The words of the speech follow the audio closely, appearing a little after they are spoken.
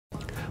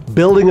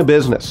Building a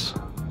business.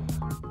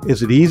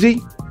 Is it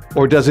easy,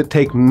 or does it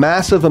take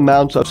massive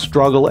amounts of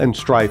struggle and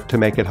strife to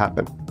make it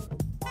happen?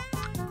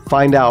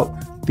 Find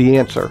out the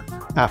answer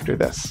after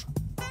this.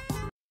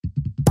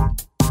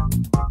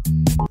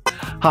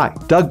 Hi,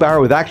 Doug Barra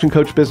with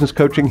ActionCOACH Business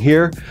Coaching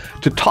here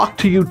to talk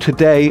to you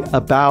today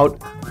about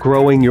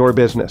growing your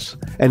business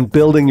and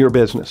building your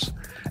business.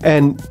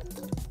 And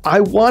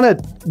I want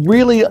to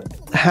really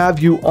have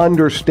you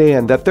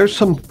understand that there's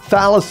some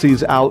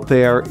fallacies out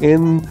there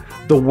in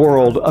the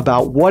world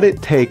about what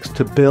it takes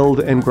to build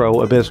and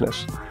grow a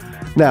business.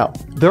 Now,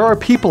 there are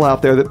people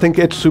out there that think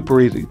it's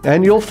super easy,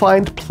 and you'll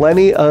find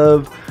plenty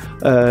of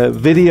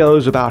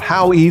videos about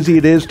how easy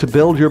it is to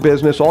build your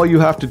business. All you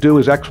have to do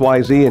is X,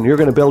 Y, Z, and you're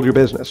going to build your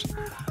business.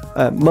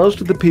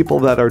 Most of the people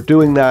that are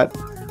doing that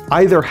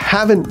either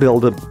haven't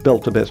built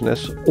a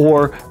business,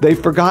 or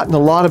they've forgotten a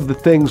lot of the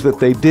things that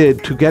they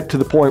did to get to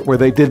the point where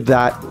they did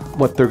that,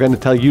 what they're going to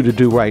tell you to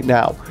do right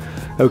now.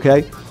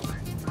 Okay?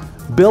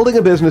 Building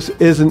a business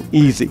isn't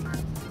easy,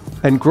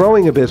 and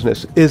growing a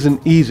business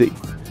isn't easy.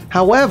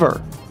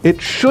 However,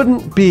 it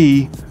shouldn't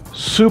be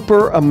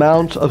super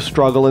amounts of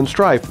struggle and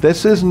strife.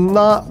 This is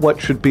not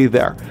what should be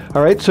there.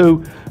 All right,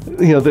 so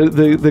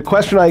the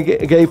question I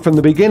gave from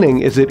the beginning,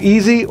 is it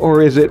easy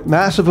or is it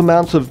massive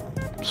amounts of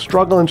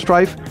struggle and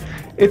strife?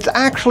 It's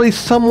actually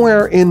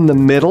somewhere in the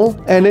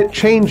middle, and it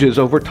changes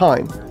over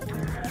time.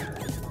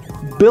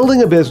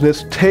 Building a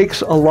business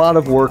takes a lot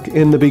of work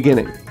in the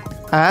beginning.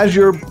 As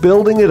you're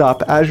building it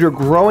up, as you're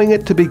growing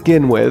it to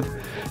begin with,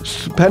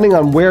 depending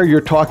on where you're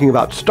talking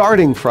about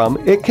starting from,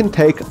 it can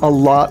take a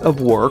lot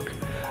of work.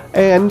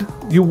 And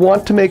you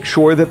want to make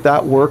sure that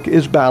that work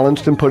is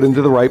balanced and put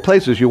into the right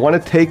places. You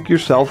want to take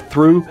yourself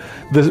through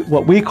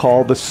what we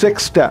call the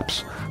 6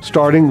 steps,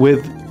 starting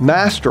with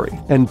mastery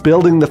and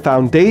building the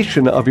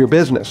foundation of your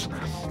business.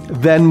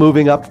 Then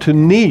moving up to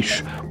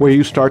niche, where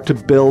you start to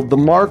build the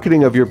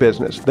marketing of your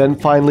business. Then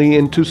finally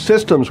into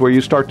systems, where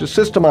you start to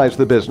systemize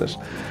the business.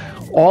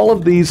 All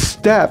of these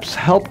steps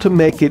help to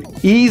make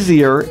it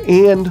easier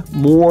and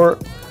more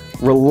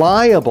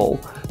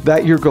reliable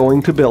that you're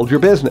going to build your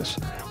business.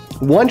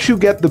 Once you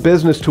get the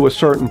business to a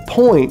certain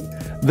point,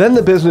 then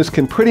the business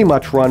can pretty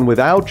much run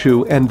without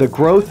you, and the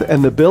growth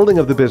and the building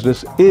of the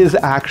business is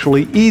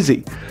actually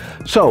easy.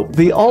 So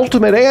the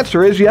ultimate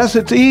answer is yes,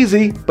 it's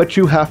easy, but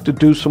you have to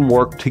do some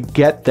work to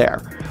get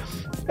there.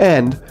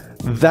 And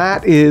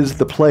that is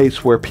the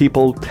place where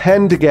people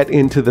tend to get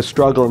into the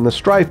struggle and the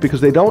strife,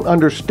 because they don't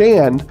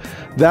understand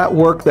that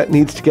work that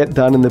needs to get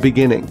done in the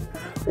beginning.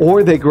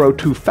 Or they grow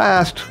too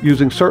fast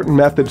using certain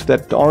methods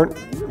that aren't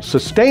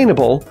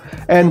sustainable,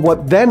 and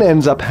what then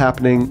ends up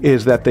happening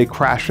is that they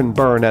crash and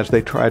burn as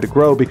they try to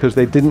grow because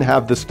they didn't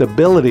have the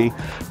stability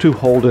to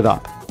hold it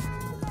up.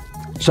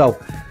 So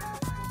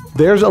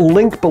there's a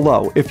link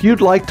below. If you'd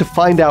like to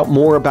find out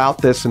more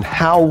about this and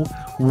how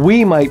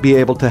we might be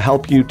able to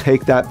help you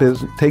take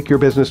your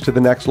business to the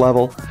next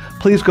level,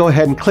 please go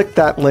ahead and click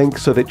that link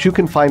so that you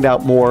can find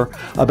out more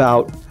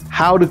about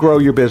how to grow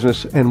your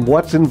business and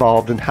what's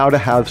involved, and how to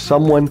have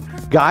someone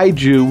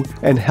guide you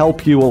and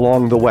help you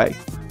along the way.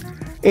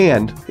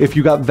 And if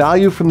you got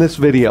value from this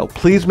video,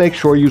 please make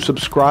sure you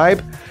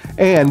subscribe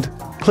and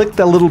click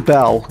the little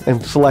bell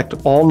and select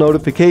all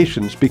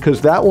notifications,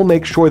 because that will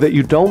make sure that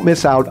you don't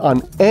miss out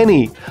on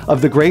any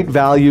of the great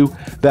value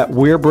that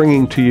we're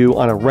bringing to you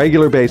on a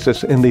regular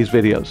basis in these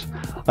videos.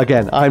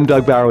 Again, I'm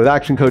Doug Barra with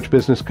ActionCOACH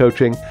Business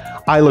Coaching.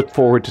 I look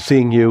forward to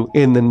seeing you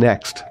in the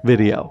next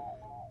video.